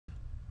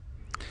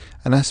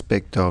An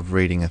aspect of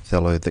reading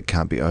Othello that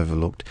can't be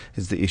overlooked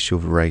is the issue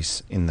of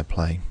race in the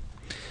play.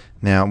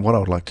 Now, what I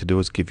would like to do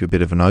is give you a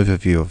bit of an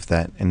overview of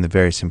that and the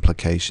various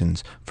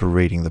implications for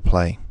reading the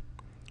play.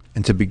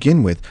 And to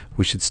begin with,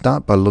 we should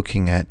start by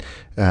looking at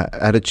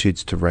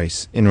attitudes to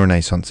race in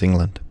Renaissance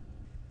England.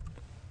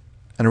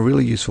 And a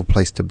really useful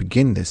place to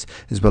begin this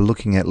is by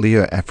looking at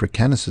Leo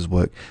Africanus's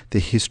work, The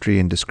History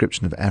and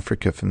Description of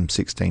Africa from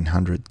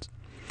 1600s.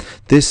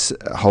 This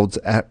holds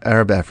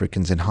Arab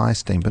Africans in high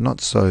esteem, but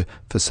not so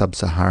for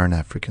sub-Saharan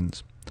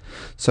Africans.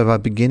 So by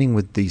beginning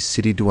with the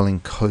city-dwelling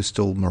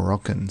coastal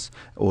Moroccans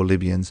or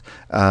Libyans,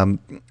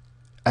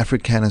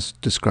 Africanus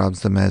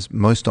describes them as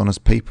most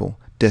honest people,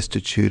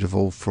 destitute of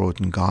all fraud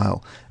and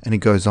guile, and he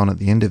goes on at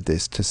the end of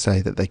this to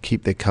say that they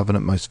keep their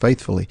covenant most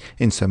faithfully,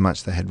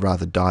 insomuch they had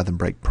rather die than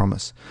break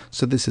promise.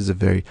 So this is a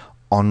very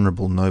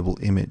honourable, noble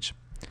image.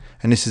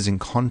 And this is in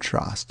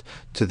contrast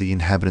to the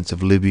inhabitants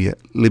of Libya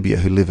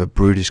who live a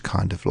brutish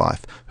kind of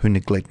life, who,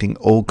 neglecting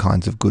all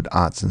kinds of good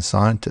arts and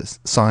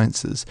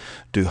sciences,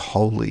 do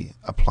wholly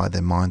apply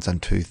their minds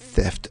unto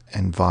theft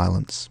and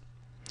violence.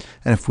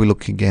 And if we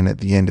look again at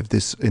the end of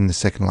this, in the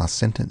second last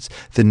sentence,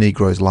 the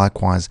Negroes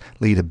likewise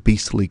lead a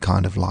beastly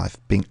kind of life,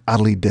 being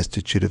utterly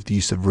destitute of the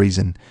use of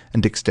reason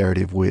and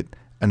dexterity of wit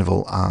and of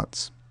all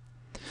arts.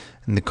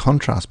 And the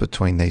contrast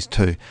between these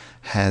two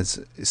has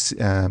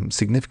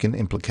significant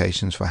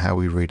implications for how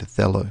we read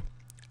Othello.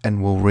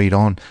 And we'll read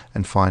on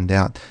and find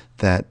out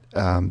that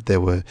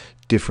there were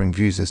differing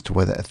views as to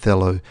whether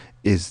Othello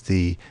is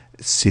the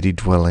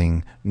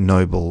city-dwelling,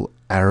 noble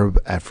Arab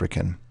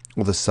African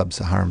or the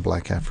sub-Saharan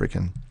black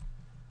African.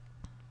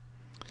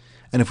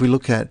 And if we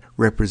look at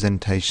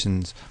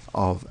representations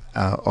of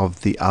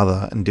the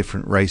other and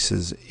different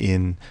races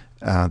in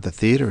the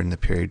theatre in the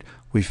period,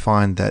 we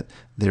find that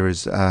there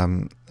is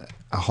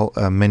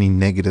many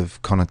negative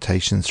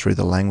connotations through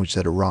the language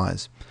that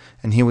arise.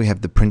 And here we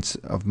have the Prince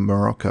of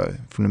Morocco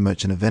from The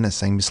Merchant of Venice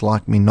saying,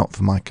 "Mislike me not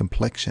for my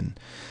complexion."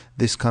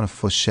 This kind of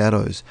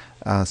foreshadows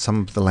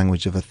some of the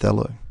language of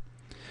Othello.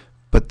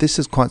 But this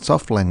is quite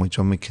soft language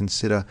when we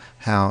consider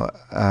how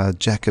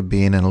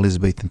Jacobean and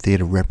Elizabethan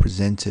theatre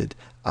represented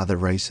other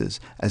races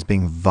as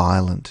being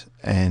violent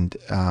and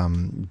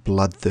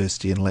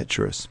bloodthirsty and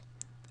lecherous.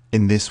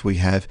 In this we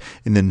have,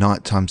 "In the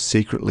night time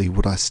secretly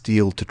would I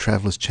steal to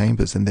travellers'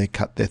 chambers and there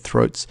cut their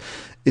throats."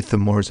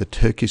 Ithamore is a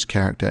Turkish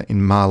character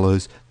in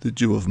Marlowe's The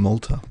Jew of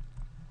Malta.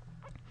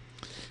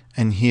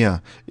 And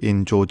here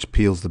in George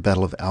Peele's The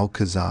Battle of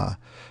Alcazar,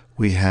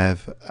 we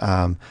have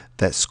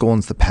that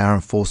scorns the power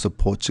and force of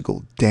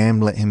Portugal.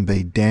 Damned let him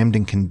be, damned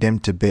and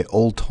condemned to bear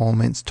all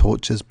torments,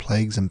 tortures,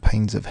 plagues and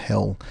pains of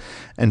hell.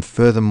 And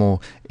furthermore,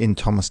 in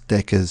Thomas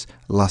Decker's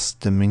Lust's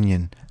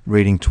Dominion,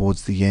 reading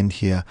towards the end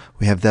here,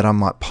 we have that I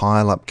might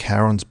pile up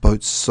Charon's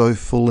boats so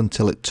full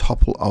until it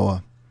topple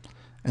o'er,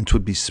 and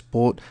 'twould be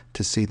sport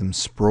to see them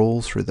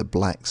sprawl through the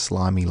black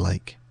slimy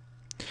lake.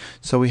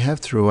 So we have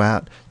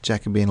throughout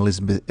Jacobean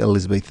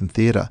Elizabethan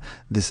theatre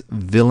this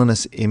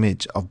villainous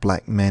image of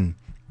black men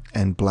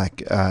and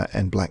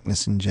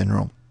blackness in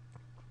general.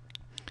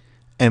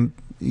 And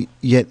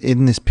yet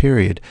in this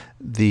period,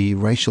 the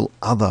racial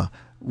other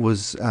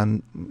was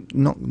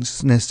not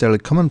necessarily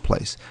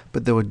commonplace,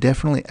 but there were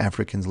definitely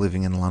Africans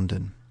living in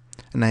London.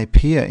 And they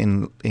appear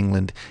in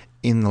England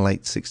in the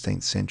late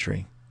 16th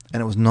century.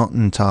 And it was not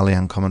entirely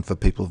uncommon for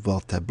people of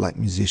wealth to have black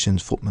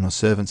musicians, footmen or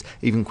servants.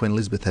 Even Queen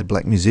Elizabeth had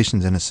black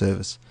musicians in her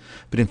service.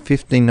 But in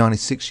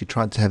 1596 she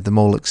tried to have them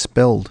all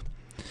expelled.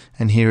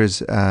 And here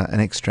is an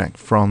extract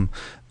from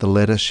the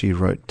letter she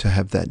wrote to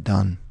have that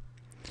done.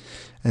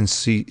 And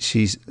she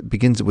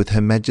begins it with,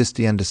 "Her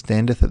Majesty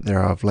understandeth that there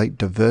are of late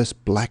diverse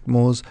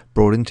blackmoors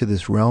brought into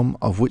this realm,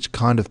 of which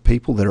kind of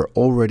people there are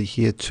already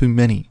here too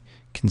many,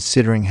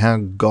 considering how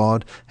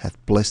God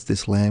hath blessed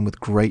this land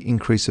with great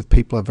increase of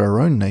people of our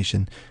own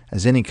nation,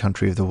 as any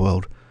country of the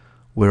world,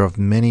 whereof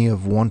many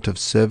of want of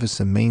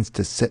service and means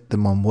to set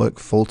them on work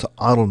fall to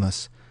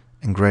idleness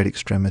and great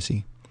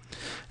extremity."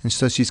 And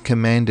so she's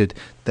commanded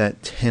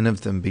that 10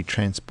 of them be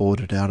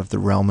transported out of the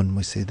realm, and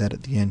we see that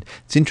at the end.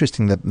 It's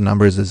interesting that the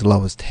number is as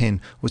low as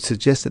 10, which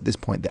suggests at this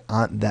point there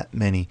aren't that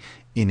many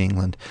in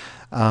England.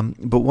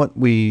 But what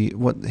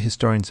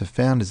historians have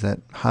found is that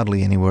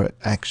hardly any were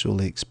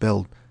actually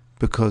expelled,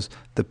 because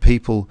the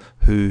people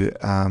who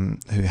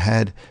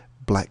had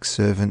black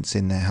servants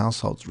in their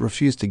households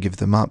refused to give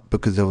them up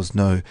because there was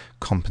no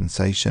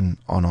compensation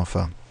on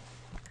offer.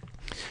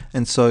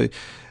 And so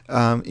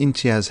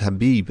Imtiaz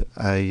Habib,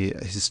 a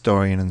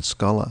historian and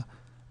scholar,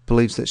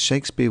 believes that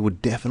Shakespeare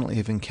would definitely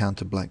have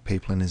encountered black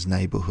people in his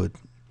neighbourhood.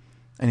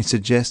 And he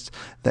suggests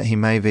that he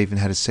may have even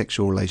had a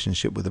sexual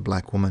relationship with a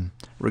black woman.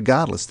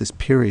 Regardless, this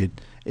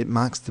period, it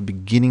marks the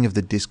beginning of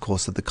the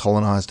discourse of the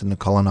colonised and the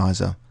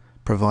coloniser,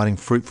 providing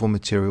fruitful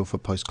material for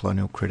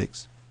post-colonial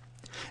critics.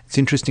 It's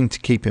interesting to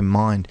keep in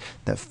mind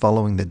that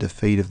following the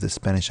defeat of the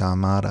Spanish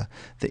Armada,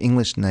 the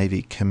English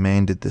Navy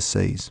commanded the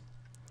seas.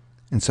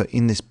 And so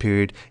in this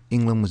period,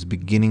 England was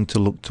beginning to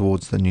look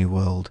towards the New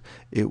World.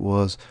 It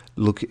was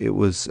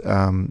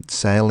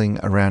sailing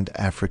around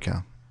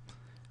Africa.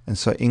 And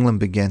so England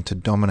began to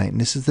dominate,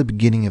 and this is the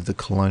beginning of the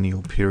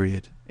colonial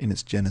period in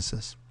its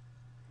genesis.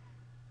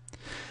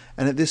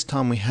 And at this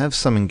time we have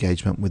some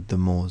engagement with the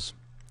Moors.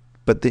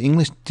 But the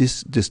English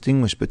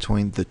distinguished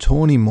between the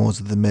tawny Moors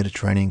of the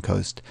Mediterranean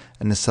coast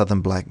and the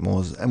southern black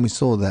Moors, and we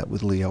saw that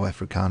with Leo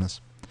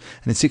Africanus.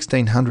 And in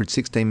 1600,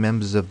 16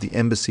 members of the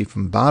embassy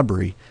from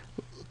Barbary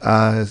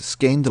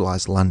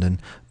scandalised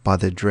London by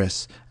their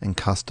dress and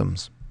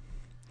customs.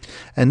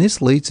 And this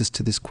leads us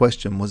to this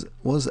question,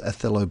 was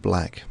Othello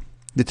black?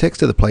 The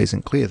text of the play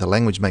isn't clear. The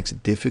language makes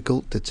it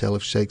difficult to tell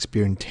if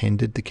Shakespeare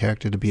intended the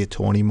character to be a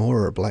tawny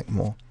Moor or a black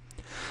Moor.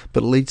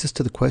 But it leads us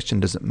to the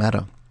question, does it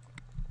matter?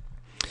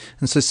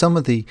 And so some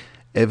of the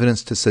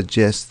evidence to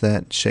suggest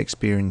that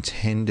Shakespeare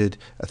intended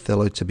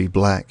Othello to be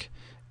black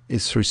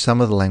is through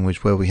some of the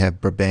language where we have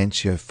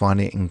Brabantio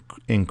finding it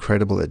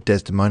incredible that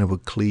Desdemona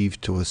would cleave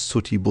to a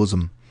sooty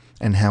bosom,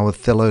 and how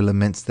Othello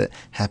laments that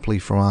happily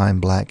for I am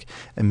black.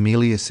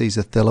 Emilia sees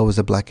Othello as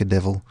a blacker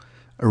devil.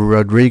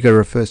 Rodrigo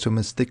refers to him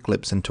as thick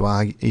lips, and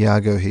to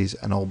Iago he's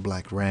an old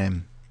black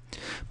ram.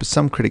 But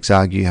some critics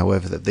argue,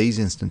 however, that these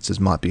instances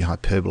might be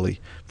hyperbole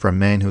for a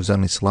man who was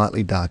only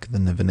slightly darker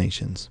than the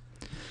Venetians.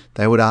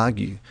 They would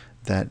argue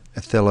that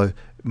Othello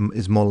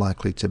is more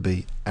likely to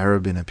be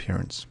Arab in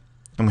appearance.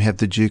 And we have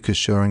the Duke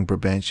assuring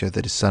Brabantio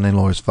that his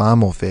son-in-law is far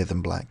more fair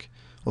than black,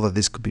 although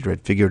this could be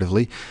read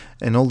figuratively,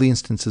 and all the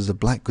instances of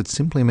black could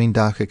simply mean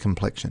darker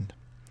complexioned.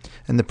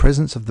 And the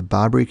presence of the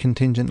Barbary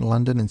contingent in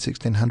London in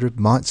 1600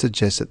 might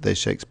suggest that they're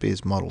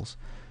Shakespeare's models.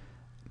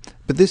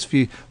 But this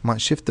view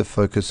might shift the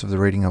focus of the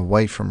reading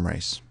away from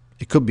race.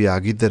 It could be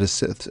argued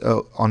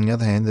that, on the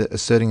other hand, that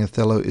asserting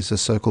Othello is a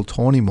so-called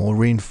tawny Moor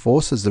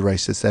reinforces the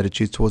racist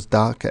attitude towards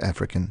darker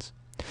Africans.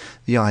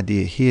 The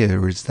idea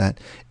here is that,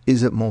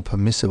 is it more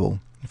permissible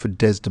for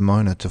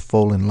Desdemona to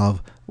fall in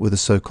love with a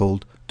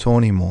so-called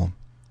tawny Moor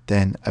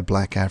than a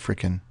black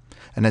African?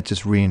 And that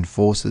just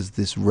reinforces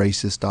this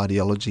racist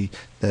ideology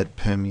that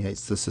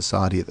permeates the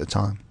society at the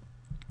time.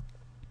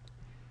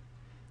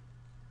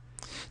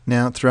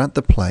 Now, throughout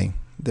the play,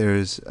 there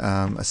is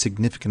a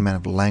significant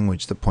amount of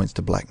language that points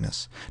to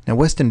blackness. Now,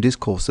 Western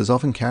discourse is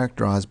often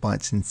characterized by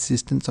its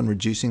insistence on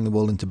reducing the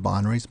world into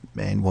binaries,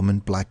 man, woman,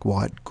 black,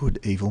 white, good,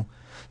 evil.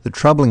 The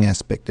troubling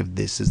aspect of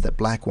this is that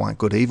black, white,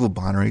 good, evil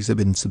binaries have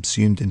been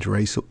subsumed into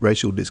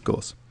racial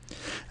discourse.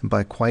 And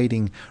by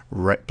equating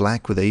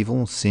black with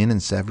evil, sin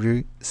and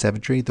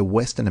savagery, the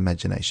Western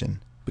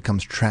imagination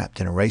becomes trapped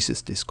in a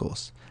racist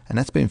discourse. And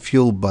that's been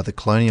fueled by the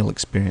colonial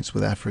experience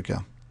with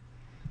Africa.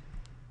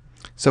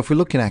 So if we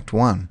look in Act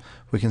 1,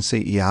 we can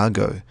see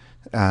Iago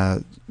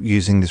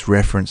using this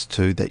reference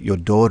to that your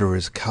daughter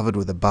is covered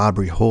with a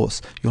Barbary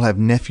horse. You'll have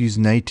nephews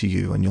neigh to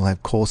you, and you'll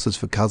have coursers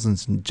for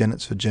cousins and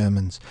genets for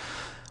Germans.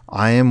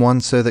 I am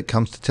one, sir, that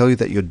comes to tell you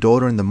that your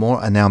daughter and the Moor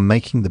are now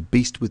making the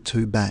beast with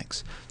two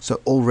backs.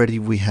 So already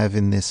we have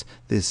in this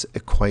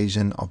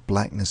equation of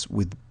blackness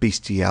with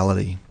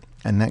bestiality,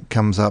 and that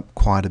comes up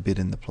quite a bit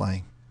in the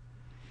play.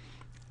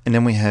 And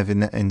then we have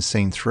in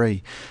scene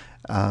 3,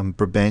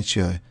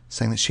 Brabantio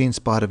saying that she, in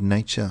spite of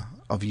nature,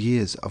 of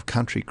years, of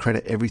country,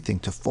 credit everything,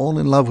 to fall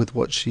in love with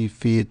what she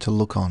feared to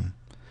look on.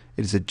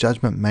 It is a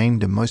judgment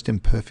maimed and most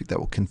imperfect that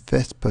will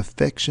confess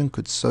perfection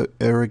could so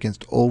err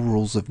against all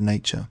rules of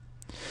nature.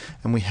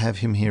 And we have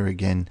him here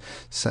again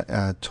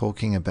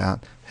talking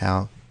about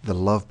how the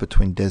love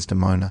between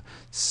Desdemona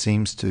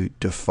seems to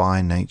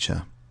defy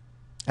nature,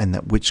 and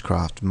that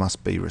witchcraft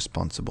must be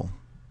responsible.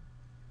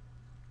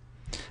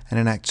 And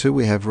in Act 2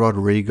 we have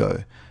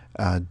Rodrigo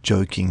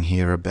joking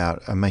here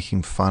about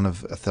making fun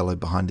of Othello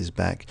behind his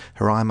back.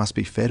 Her eye must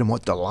be fed, and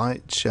what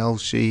delight shall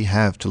she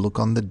have to look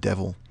on the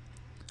devil?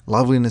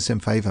 Loveliness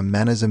and favour,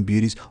 manners and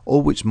beauties,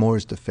 all which Moor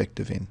is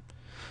defective in.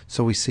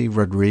 So we see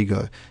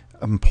Rodrigo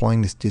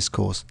employing this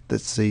discourse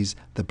that sees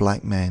the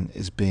black man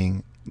as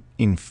being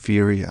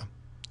inferior,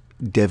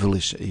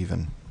 devilish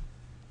even.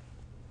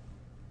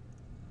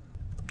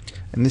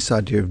 And this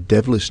idea of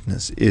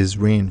devilishness is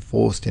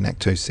reinforced in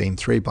Act 2, Scene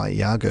 3 by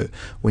Iago.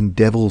 When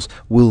devils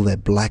will their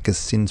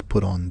blackest sins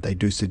put on, they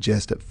do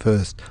suggest at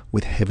first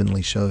with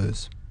heavenly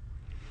shows.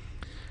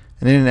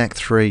 And then in Act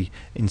 3,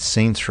 in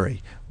Scene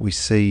 3, we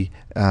see,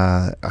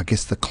 I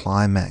guess, the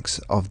climax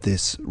of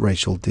this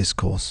racial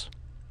discourse.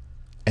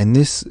 And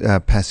this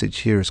passage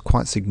here is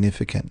quite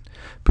significant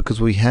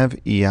because we have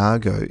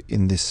Iago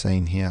in this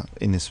scene here,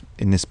 in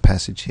this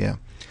passage here,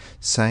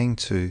 saying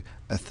to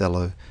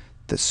Othello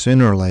that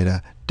sooner or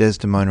later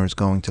Desdemona is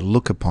going to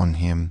look upon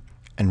him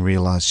and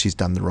realize she's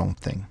done the wrong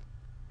thing.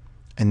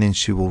 And then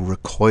she will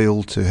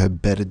recoil to her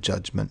better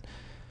judgment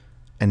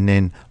and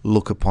then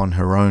look upon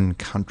her own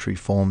country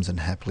forms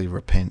and happily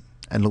repent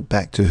and look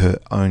back to her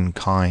own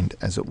kind,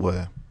 as it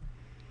were.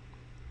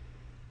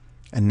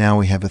 And now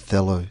we have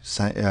Othello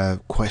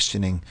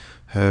questioning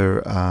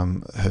her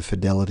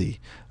fidelity.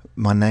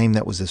 My name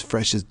that was as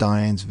fresh as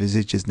Diane's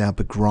visage is now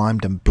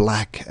begrimed and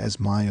black as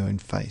my own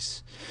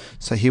face.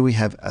 So here we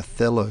have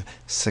Othello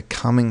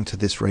succumbing to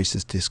this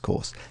racist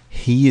discourse.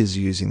 He is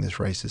using this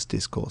racist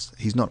discourse.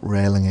 He's not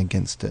railing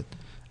against it.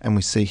 And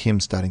we see him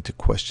starting to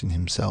question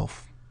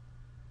himself.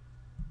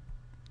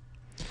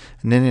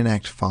 And then in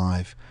Act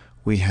 5,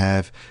 we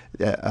have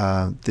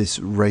this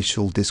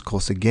racial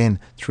discourse again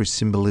through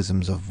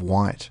symbolisms of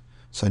white.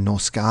 So nor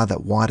scar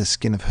that whiter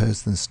skin of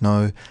hers than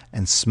snow,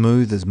 and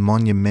smooth as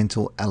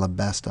monumental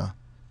alabaster.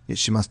 Yet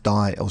she must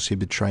die, else she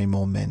betray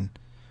more men.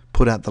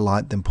 Put out the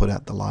light, then put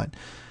out the light.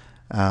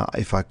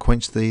 If I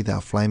quench thee,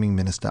 thou flaming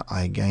minister,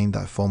 I again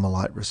thy former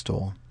light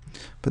restore.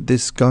 But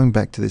this, going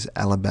back to this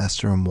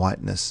alabaster and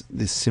whiteness,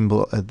 this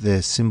symbol,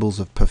 they're symbols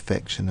of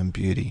perfection and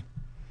beauty.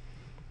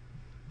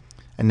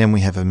 And then we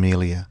have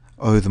Amelia.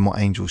 Oh, the more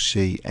angel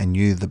she, and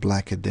you the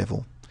blacker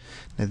devil.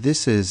 Now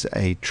this is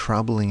a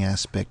troubling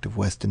aspect of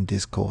Western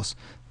discourse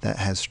that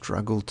has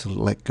struggled to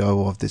let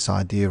go of this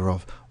idea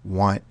of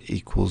white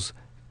equals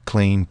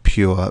clean,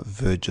 pure,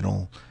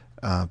 virginal,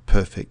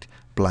 perfect,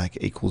 black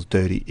equals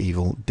dirty,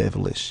 evil,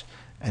 devilish.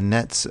 And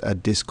that's a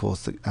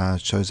discourse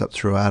that shows up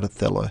throughout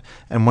Othello.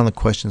 And one of the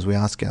questions we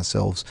ask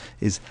ourselves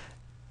is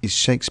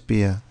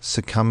Shakespeare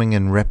succumbing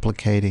and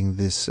replicating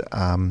this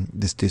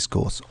this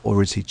discourse,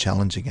 or is he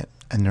challenging it?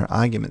 And there are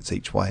arguments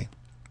each way.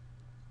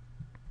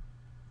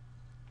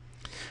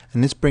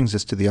 And this brings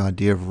us to the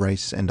idea of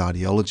race and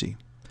ideology.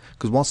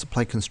 Because whilst the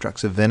play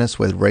constructs a Venice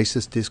where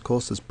racist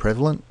discourse is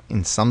prevalent,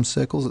 in some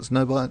circles it's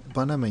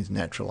by no means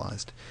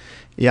naturalised.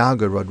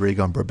 Iago,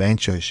 Rodrigo and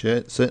Brabantio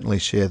certainly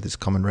share this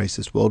common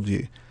racist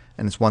worldview,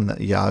 and it's one that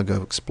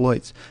Iago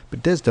exploits,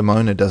 but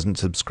Desdemona doesn't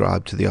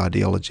subscribe to the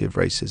ideology of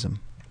racism.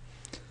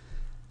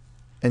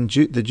 And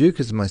the Duke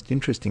is the most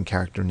interesting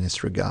character in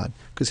this regard,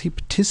 because he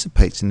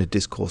participates in the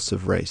discourse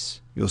of race.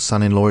 Your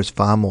son-in-law is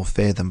far more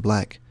fair than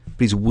black, but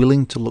he's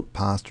willing to look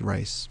past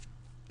race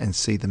and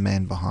see the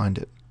man behind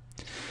it.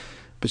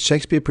 But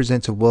Shakespeare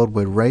presents a world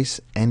where race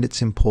and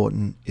its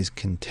importance is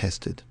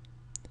contested.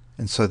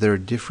 And so there are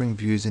differing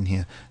views in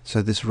here.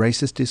 So this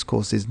racist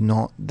discourse is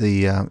not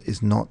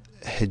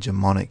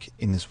hegemonic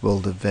in this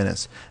world of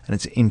Venice. And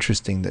it's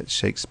interesting that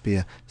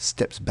Shakespeare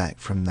steps back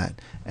from that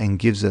and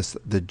gives us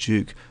the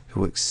Duke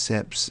who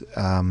accepts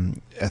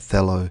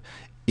Othello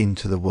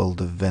into the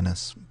world of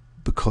Venice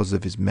because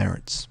of his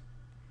merits.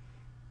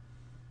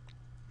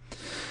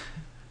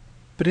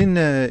 But in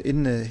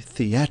the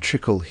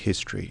theatrical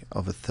history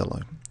of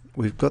Othello,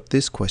 we've got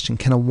this question: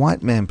 can a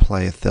white man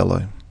play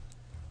Othello?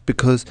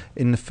 Because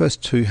in the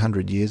first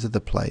 200 years of the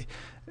play,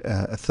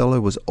 Othello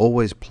was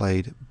always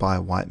played by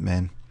a white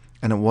man,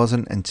 and it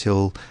wasn't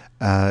until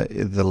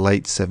the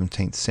late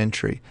 17th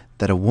century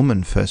that a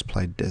woman first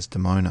played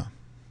Desdemona.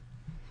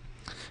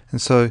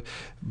 And so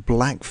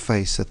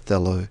blackface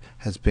Othello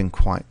has been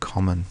quite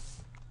common.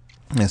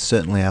 Now,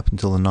 certainly up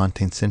until the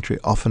 19th century,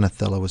 often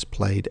Othello was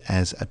played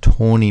as a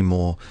tawny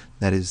Moor,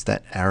 that is,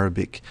 that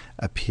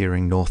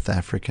Arabic-appearing North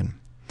African.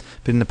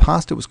 But in the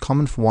past, it was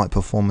common for white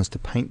performers to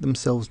paint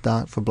themselves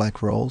dark for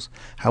black roles.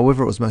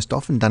 However, it was most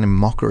often done in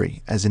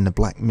mockery, as in the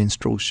black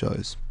minstrel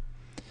shows.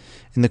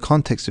 In the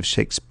context of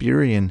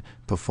Shakespearean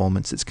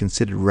performance, it's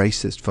considered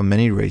racist for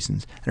many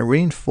reasons, and it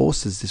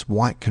reinforces this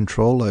white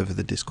control over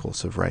the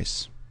discourse of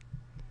race.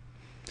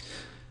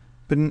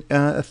 But in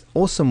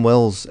Orson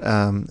Welles,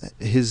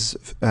 his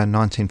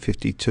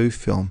 1952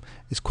 film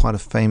is quite a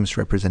famous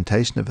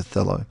representation of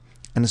Othello,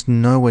 and it's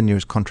nowhere near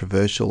as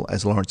controversial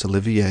as Laurence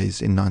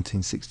Olivier's in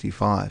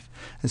 1965.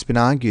 It's been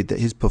argued that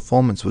his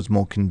performance was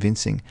more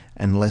convincing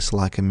and less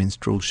like a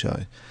minstrel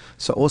show,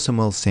 so Orson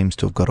Welles seems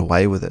to have got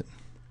away with it.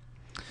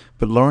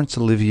 But Laurence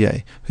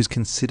Olivier, who's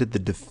considered the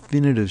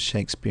definitive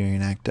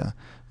Shakespearean actor,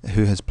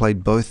 who has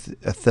played both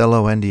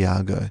Othello and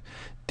Iago,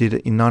 did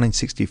in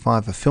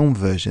 1965 a film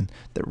version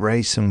that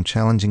raised some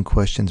challenging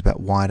questions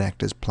about white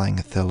actors playing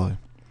Othello.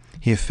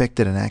 He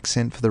affected an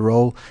accent for the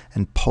role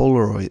and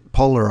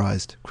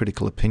polarized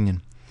critical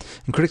opinion.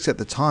 And critics at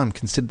the time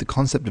considered the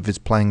concept of his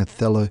playing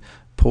Othello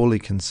poorly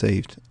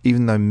conceived,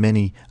 even though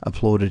many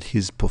applauded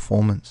his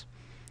performance.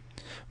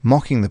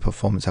 Mocking the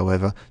performance,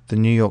 however, the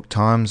New York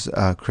Times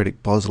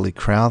critic Bosley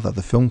Crowther,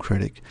 the film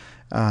critic,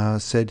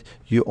 said,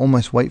 "You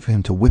almost wait for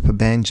him to whip a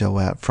banjo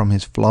out from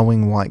his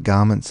flowing white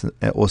garments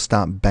or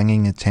start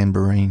banging a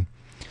tambourine."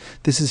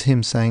 This is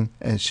him saying,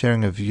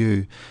 sharing a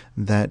view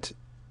that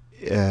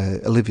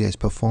Olivier's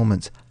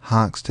performance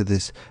harks to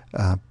this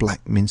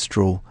black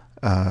minstrel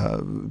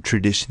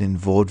tradition in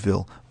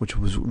vaudeville, which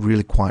was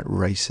really quite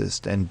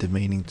racist and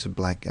demeaning to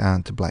black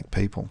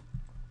people.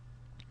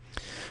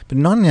 But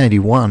in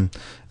 1981,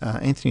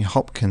 Anthony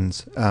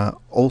Hopkins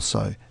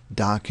also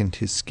darkened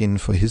his skin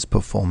for his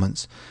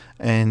performance,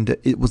 and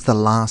it was the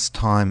last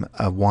time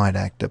a white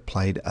actor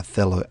played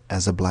Othello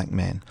as a black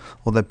man,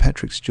 although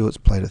Patrick Stewart's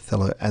played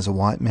Othello as a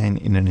white man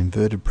in an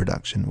inverted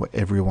production where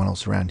everyone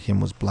else around him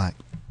was black.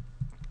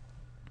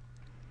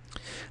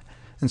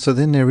 And so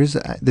then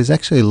there's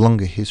actually a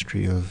longer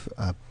history of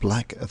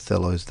black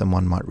Othellos than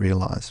one might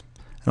realise.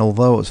 And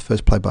although it was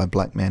first played by a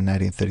black man in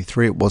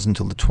 1833, it wasn't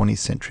until the 20th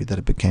century that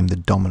it became the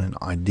dominant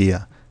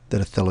idea that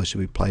Othello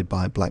should be played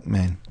by a black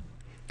man.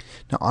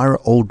 Now, Ira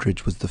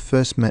Aldridge was the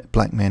first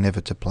black man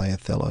ever to play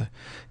Othello.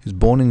 He was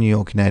born in New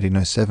York in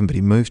 1807, but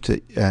he moved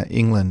to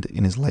England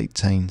in his late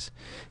teens.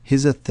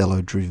 His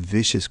Othello drew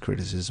vicious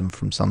criticism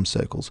from some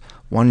circles.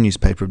 One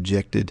newspaper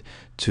objected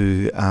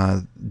to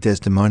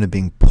Desdemona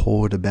being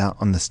pawed about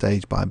on the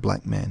stage by a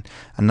black man.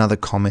 Another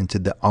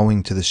commented that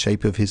owing to the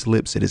shape of his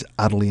lips, it is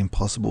utterly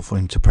impossible for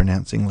him to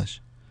pronounce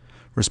English.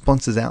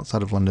 Responses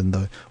outside of London,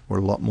 though, were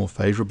a lot more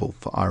favourable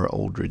for Ira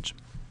Aldridge.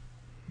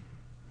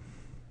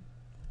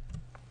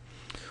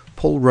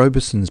 Paul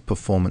Robeson's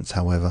performance,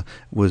 however,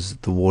 was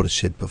the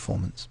watershed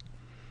performance.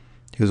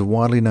 He was a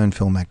widely known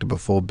film actor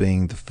before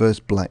being the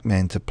first black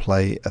man to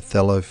play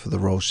Othello for the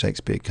Royal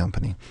Shakespeare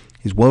Company.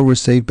 He's well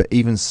received, but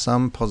even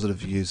some positive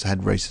views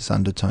had racist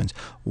undertones.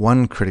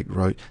 One critic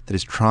wrote that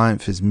his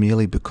triumph is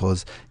merely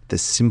because the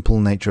simple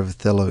nature of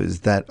Othello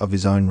is that of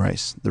his own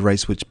race, the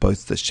race which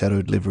boasts the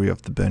shadowed livery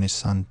of the burnished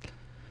sun.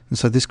 And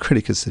so this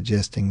critic is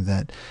suggesting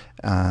that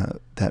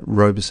that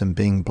Robeson,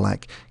 being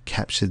black,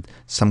 captured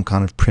some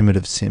kind of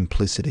primitive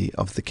simplicity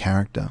of the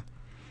character.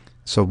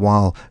 So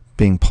while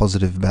being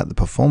positive about the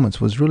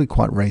performance, was really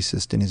quite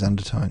racist in his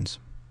undertones.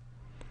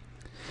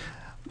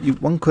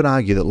 One could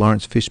argue that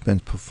Lawrence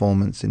Fishburne's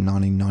performance in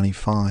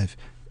 1995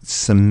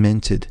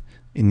 cemented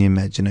in the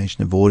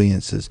imagination of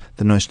audiences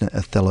the notion that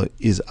Othello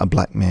is a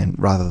black man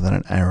rather than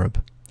an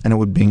Arab, and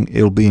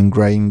it'll be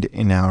ingrained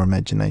in our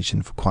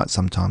imagination for quite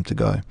some time to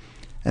go.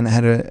 And it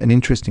had an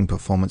interesting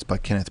performance by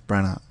Kenneth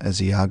Branagh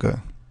as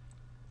Iago.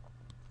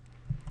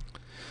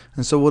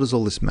 And so what does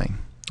all this mean?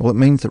 Well, it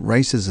means that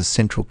race is a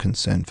central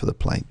concern for the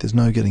play. There's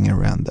no getting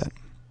around that.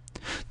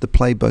 The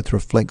play both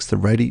reflects the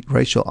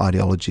racial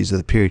ideologies of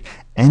the period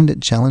and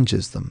it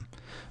challenges them,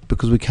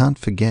 because we can't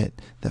forget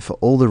that for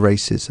all the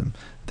racism,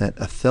 that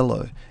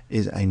Othello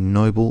is a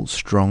noble,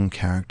 strong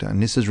character,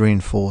 and this is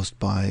reinforced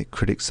by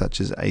critics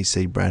such as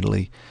A.C.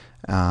 Bradley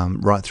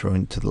right through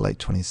into the late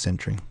 20th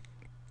century.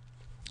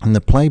 And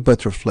the play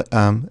both reflect,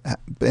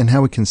 and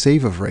how we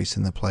conceive of race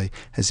in the play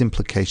has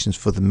implications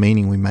for the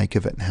meaning we make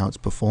of it and how it's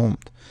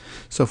performed.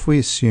 So if we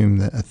assume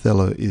that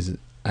Othello is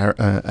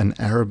an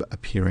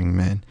Arab-appearing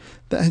man,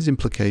 that has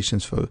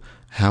implications for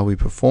how we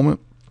perform it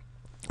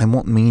and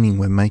what meaning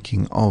we're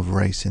making of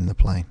race in the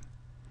play.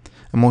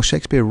 And while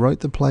Shakespeare wrote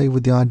the play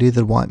with the idea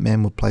that a white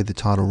man would play the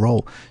title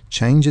role,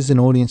 changes in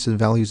audience's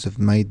values have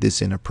made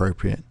this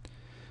inappropriate.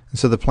 And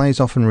so the play is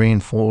often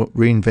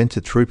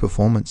reinvented through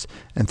performance,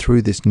 and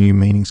through this new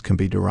meanings can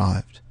be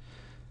derived.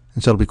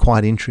 And so it'll be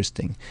quite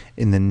interesting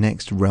in the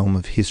next realm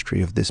of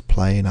history of this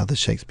play and other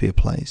Shakespeare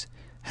plays,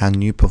 how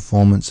new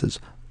performances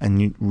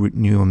and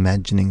new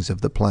imaginings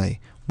of the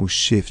play will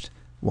shift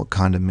what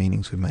kind of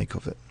meanings we make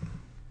of it.